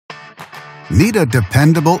Need a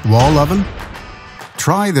dependable wall oven?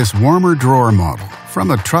 Try this warmer drawer model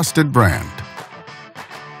from a trusted brand.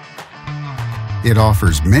 It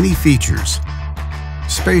offers many features,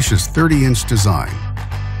 spacious 30-inch design,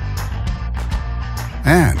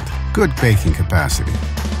 and good baking capacity,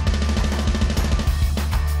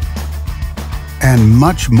 and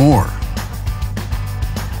much more.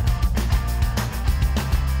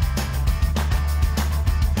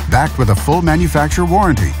 Backed with a full manufacturer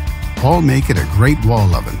warranty, all make it a great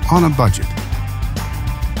wall oven on a budget.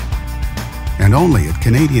 And only at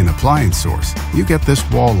Canadian Appliance Source, you get this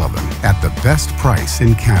wall oven at the best price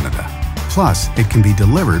in Canada. Plus, it can be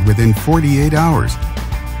delivered within 48 hours.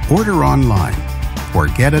 Order online or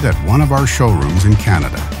get it at one of our showrooms in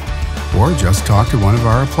Canada. Or just talk to one of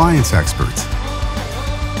our appliance experts.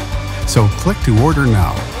 So click to order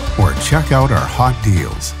now or check out our hot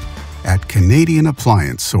deals at Canadian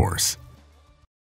Appliance Source.